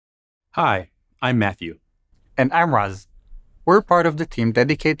Hi, I'm Matthew. And I'm Raz. We're part of the team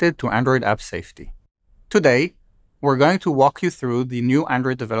dedicated to Android app safety. Today, we're going to walk you through the new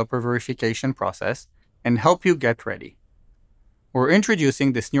Android developer verification process and help you get ready. We're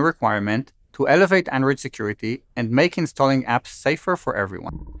introducing this new requirement to elevate Android security and make installing apps safer for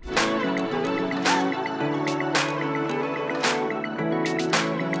everyone.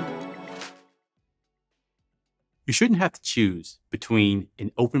 You shouldn't have to choose between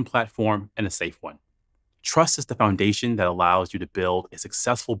an open platform and a safe one. Trust is the foundation that allows you to build a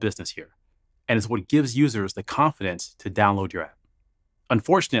successful business here, and is what gives users the confidence to download your app.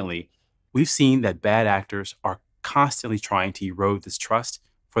 Unfortunately, we've seen that bad actors are constantly trying to erode this trust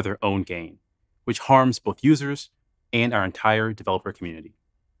for their own gain, which harms both users and our entire developer community.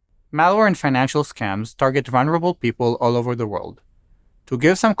 Malware and financial scams target vulnerable people all over the world. To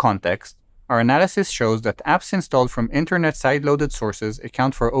give some context, our analysis shows that apps installed from internet side-loaded sources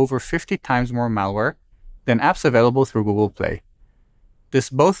account for over 50 times more malware than apps available through Google Play. This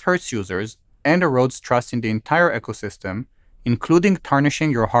both hurts users and erodes trust in the entire ecosystem, including tarnishing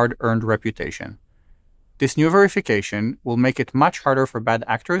your hard-earned reputation. This new verification will make it much harder for bad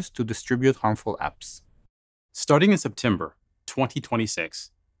actors to distribute harmful apps. Starting in September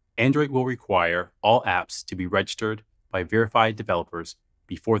 2026, Android will require all apps to be registered by verified developers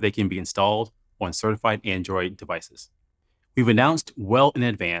before they can be installed on certified Android devices. We've announced well in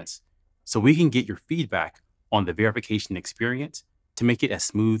advance so we can get your feedback on the verification experience to make it as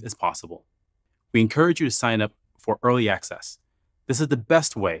smooth as possible. We encourage you to sign up for early access. This is the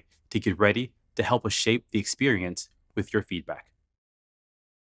best way to get ready to help us shape the experience with your feedback.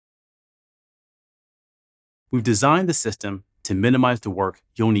 We've designed the system to minimize the work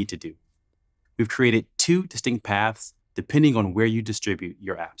you'll need to do. We've created two distinct paths depending on where you distribute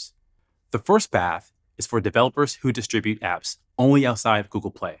your apps. The first path is for developers who distribute apps only outside of Google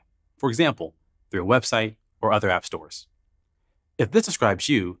Play, for example, through a website or other app stores. If this describes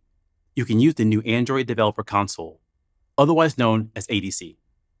you, you can use the new Android Developer Console, otherwise known as ADC.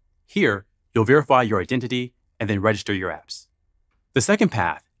 Here, you'll verify your identity and then register your apps. The second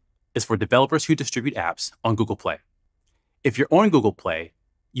path is for developers who distribute apps on Google Play. If you're on Google Play,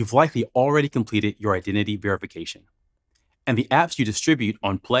 you've likely already completed your identity verification, and the apps you distribute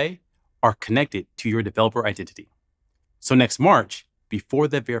on Play are connected to your developer identity. So next March, before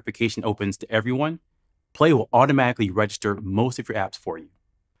that verification opens to everyone, Play will automatically register most of your apps for you.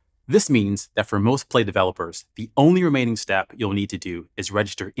 This means that for most Play developers, the only remaining step you'll need to do is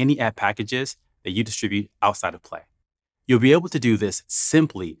register any app packages that you distribute outside of Play. You'll be able to do this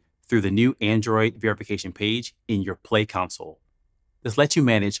simply through the new Android verification page in your Play console. This lets you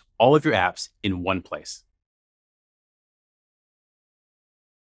manage all of your apps in one place.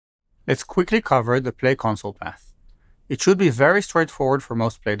 Let's quickly cover the Play console path. It should be very straightforward for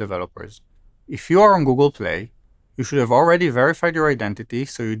most Play developers. If you are on Google Play, you should have already verified your identity,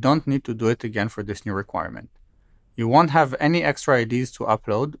 so you don't need to do it again for this new requirement. You won't have any extra IDs to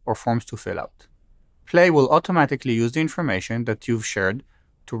upload or forms to fill out. Play will automatically use the information that you've shared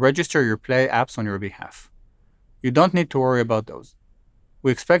to register your Play apps on your behalf. You don't need to worry about those.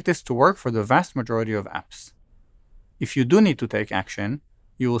 We expect this to work for the vast majority of apps. If you do need to take action,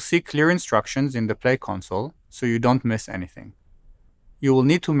 you will see clear instructions in the Play console so you don't miss anything. You will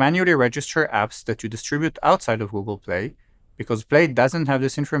need to manually register apps that you distribute outside of Google Play because Play doesn't have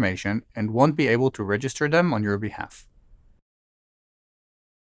this information and won't be able to register them on your behalf.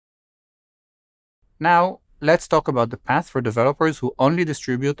 Now, let's talk about the path for developers who only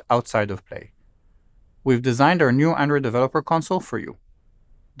distribute outside of Play. We've designed our new Android Developer Console for you.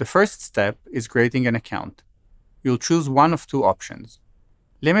 The first step is creating an account. You'll choose one of two options.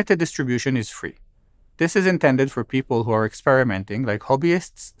 Limited distribution is free. This is intended for people who are experimenting, like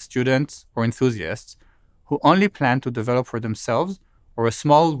hobbyists, students, or enthusiasts, who only plan to develop for themselves or a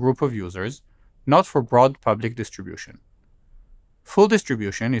small group of users, not for broad public distribution. Full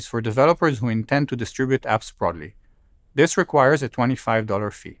distribution is for developers who intend to distribute apps broadly. This requires a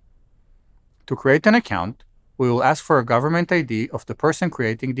 $25 fee. To create an account, we will ask for a government ID of the person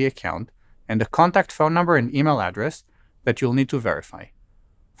creating the account and a contact phone number and email address that you'll need to verify.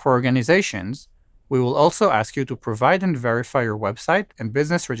 For organizations, we will also ask you to provide and verify your website and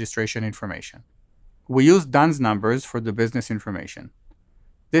business registration information. We use DUNS numbers for the business information.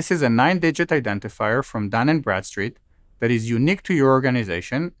 This is a 9-digit identifier from Dun & Bradstreet that is unique to your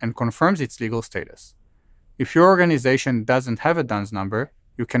organization and confirms its legal status. If your organization doesn't have a DUNS number,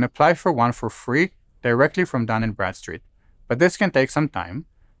 you can apply for one for free directly from Dun & Bradstreet, but this can take some time,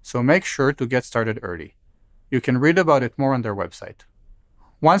 so make sure to get started early. You can read about it more on their website.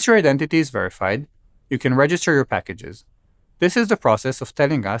 Once your identity is verified, you can register your packages. This is the process of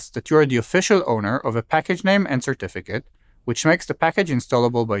telling us that you are the official owner of a package name and certificate, which makes the package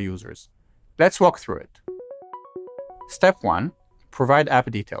installable by users. Let's walk through it. Step 1. Provide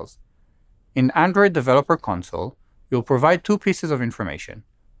app details. In Android Developer Console, you'll provide two pieces of information: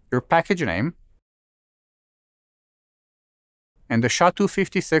 your package name and the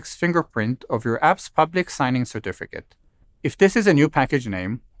SHA-256 fingerprint of your app's public signing certificate. If this is a new package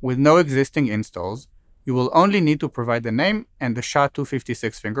name with no existing installs, you will only need to provide the name and the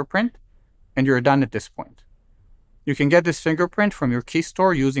SHA-256 fingerprint, and you're done at this point. You can get this fingerprint from your key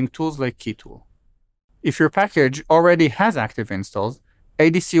store using tools like KeyTool. If your package already has active installs,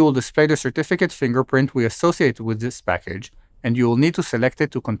 ADC will display the certificate fingerprint we associate with this package, and you will need to select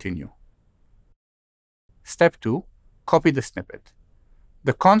it to continue. Step 2. Copy the snippet.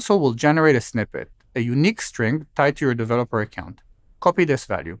 The console will generate a snippet, a unique string tied to your developer account. Copy this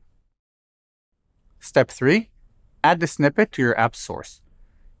value. Step 3. Add the snippet to your app's source.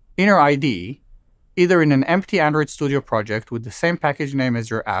 In your IDE, either in an empty Android Studio project with the same package name as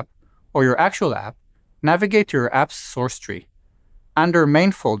your app, or your actual app, navigate to your app's source tree. Under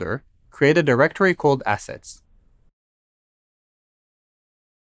Main folder, create a directory called Assets.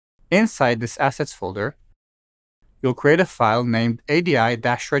 Inside this Assets folder, you'll create a file named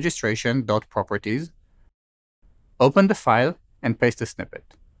ADI-registration.properties. Open the file and paste the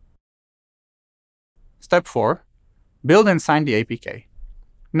snippet. Step 4. Build and sign the APK.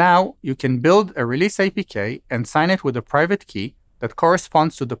 Now, you can build a release APK and sign it with a private key that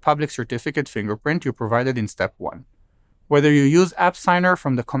corresponds to the public certificate fingerprint you provided in Step 1. Whether you use AppSigner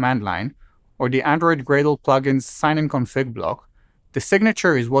from the command line or the Android Gradle plugin's sign and config block, the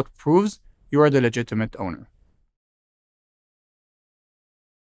signature is what proves you are the legitimate owner.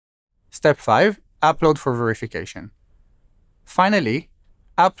 Step 5. Upload for verification. Finally,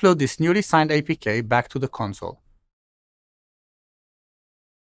 upload this newly signed APK back to the console.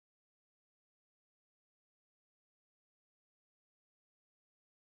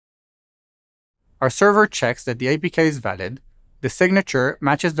 Our server checks that the APK is valid, the signature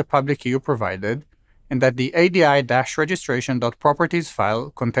matches the public key you provided, and that the ADI-registration.properties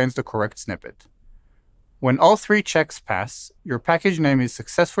file contains the correct snippet. When all three checks pass, your package name is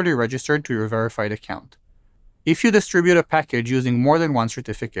successfully registered to your verified account. If you distribute a package using more than one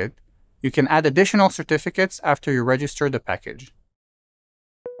certificate, you can add additional certificates after you register the package.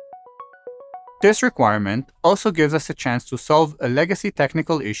 This requirement also gives us a chance to solve a legacy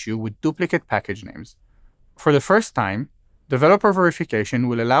technical issue with duplicate package names. For the first time, developer verification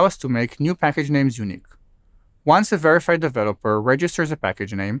will allow us to make new package names unique. Once a verified developer registers a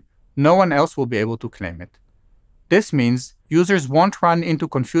package name, no one else will be able to claim it. This means users won't run into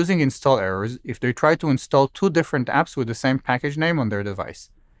confusing install errors if they try to install two different apps with the same package name on their device.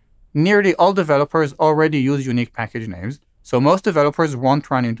 Nearly all developers already use unique package names, so most developers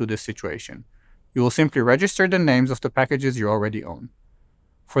won't run into this situation. You will simply register the names of the packages you already own.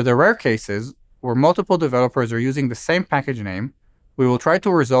 For the rare cases where multiple developers are using the same package name, we will try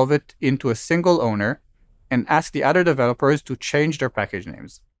to resolve it into a single owner and ask the other developers to change their package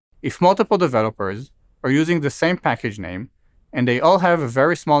names. If multiple developers are using the same package name and they all have a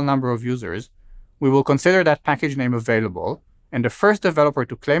very small number of users, we will consider that package name available, and the first developer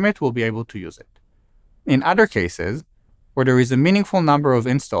to claim it will be able to use it. In other cases, where there is a meaningful number of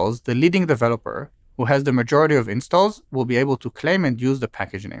installs, the leading developer, who has the majority of installs, will be able to claim and use the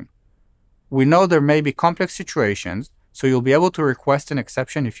package name. We know there may be complex situations, so you'll be able to request an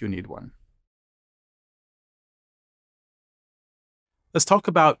exception if you need one. Let's talk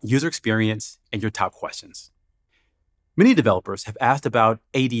about user experience and your top questions. Many developers have asked about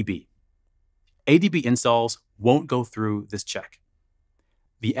ADB. ADB installs won't go through this check.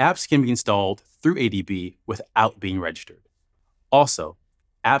 The apps can be installed through ADB without being registered. Also,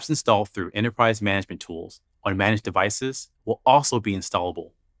 apps installed through enterprise management tools on managed devices will also be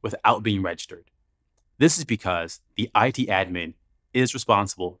installable without being registered. This is because the IT admin is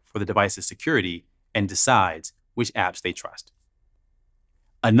responsible for the device's security and decides which apps they trust.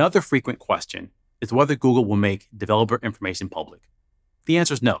 Another frequent question is whether Google will make developer information public. The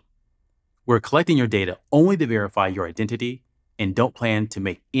answer is no. We're collecting your data only to verify your identity and don't plan to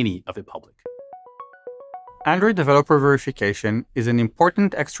make any of it public. Android developer verification is an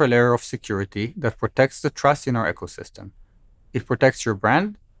important extra layer of security that protects the trust in our ecosystem. It protects your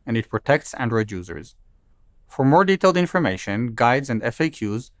brand, and it protects Android users. For more detailed information, guides, and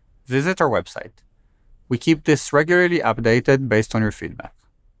FAQs, visit our website. We keep this regularly updated based on your feedback.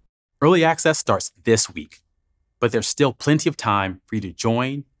 Early access starts this week, but there's still plenty of time for you to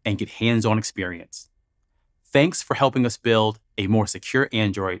join and get hands-on experience. Thanks for helping us build a more secure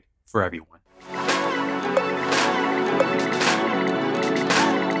Android for everyone.